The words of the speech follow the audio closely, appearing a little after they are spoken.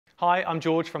Hi, I'm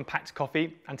George from Pact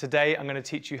Coffee, and today I'm going to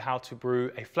teach you how to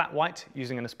brew a flat white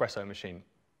using an espresso machine.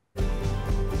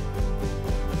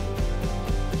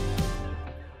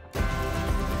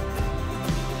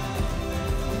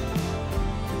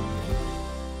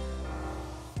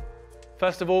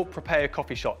 First of all, prepare a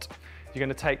coffee shot. You're going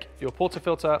to take your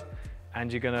portafilter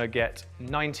and you're going to get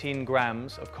 19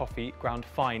 grams of coffee ground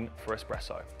fine for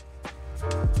espresso.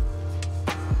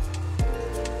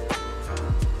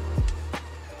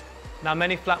 Now,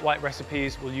 many flat white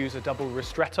recipes will use a double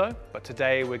ristretto, but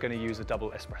today we're going to use a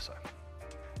double espresso.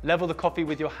 Level the coffee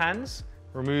with your hands,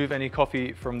 remove any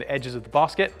coffee from the edges of the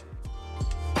basket,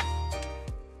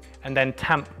 and then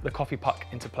tamp the coffee puck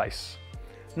into place.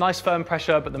 Nice firm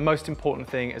pressure, but the most important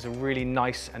thing is a really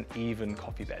nice and even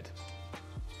coffee bed.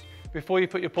 Before you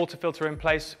put your portafilter in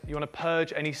place, you want to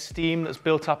purge any steam that's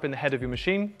built up in the head of your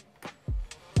machine.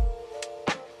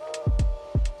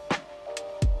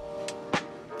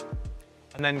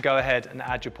 And then go ahead and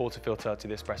add your portafilter to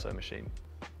the espresso machine.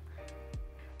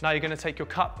 Now you're going to take your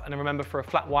cup, and remember, for a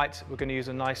flat white, we're going to use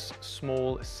a nice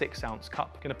small 6-ounce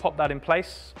cup. Going to pop that in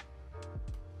place.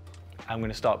 I'm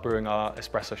going to start brewing our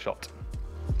espresso shot.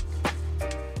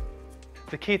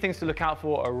 The key things to look out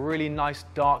for are a really nice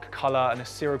dark color and a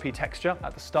syrupy texture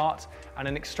at the start, and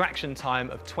an extraction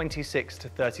time of 26 to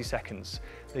 30 seconds.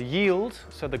 The yield,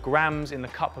 so the grams in the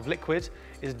cup of liquid,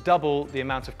 is double the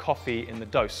amount of coffee in the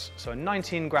dose. So a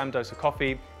 19-gram dose of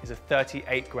coffee is a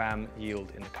 38-gram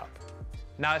yield in the cup.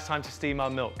 Now it's time to steam our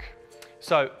milk.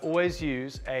 So always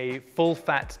use a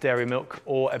full-fat dairy milk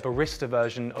or a barista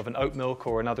version of an oat milk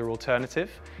or another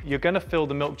alternative. You're going to fill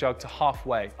the milk jug to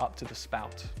halfway up to the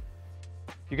spout.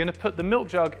 You're going to put the milk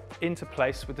jug into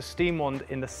place with the steam wand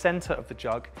in the center of the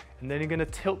jug, and then you're going to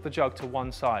tilt the jug to one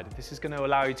side. This is going to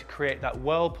allow you to create that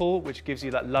whirlpool, which gives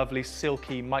you that lovely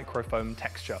silky microfoam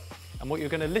texture. And what you're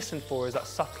going to listen for is that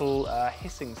subtle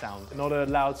hissing sound, not a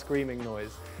loud screaming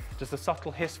noise. Just a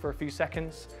subtle hiss for a few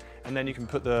seconds, and then you can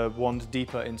put the wand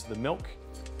deeper into the milk.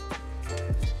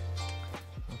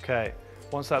 Okay,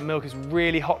 once that milk is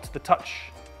really hot to the touch,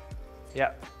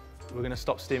 yeah, we're going to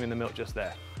stop steaming the milk just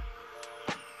there.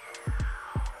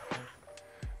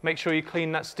 Make sure you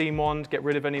clean that steam wand, get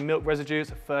rid of any milk residues,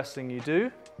 the first thing you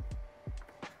do.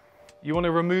 You want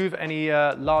to remove any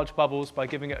large bubbles by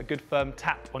giving it a good firm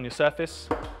tap on your surface.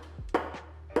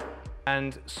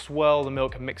 And swirl the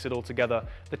milk and mix it all together.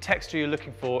 The texture you're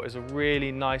looking for is a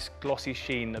really nice glossy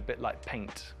sheen, a bit like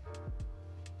paint.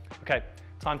 Okay,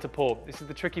 time to pour. This is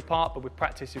the tricky part, but with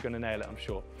practice you're going to nail it, I'm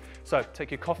sure. So take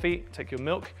your coffee, take your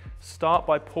milk, start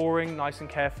by pouring nice and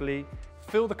carefully.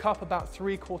 Fill the cup about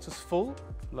 3/4 full.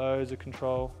 Loads of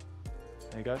control.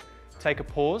 There you go. Take a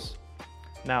pause.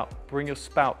 Now bring your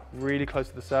spout really close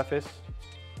to the surface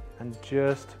and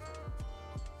just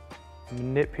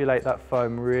manipulate that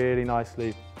foam really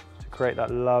nicely to create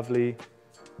that lovely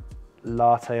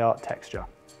latte art texture.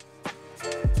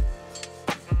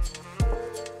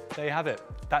 There you have it.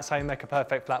 That's how you make a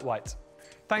perfect flat white.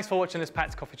 Thanks for watching this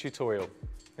Pact Coffee tutorial.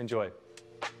 Enjoy.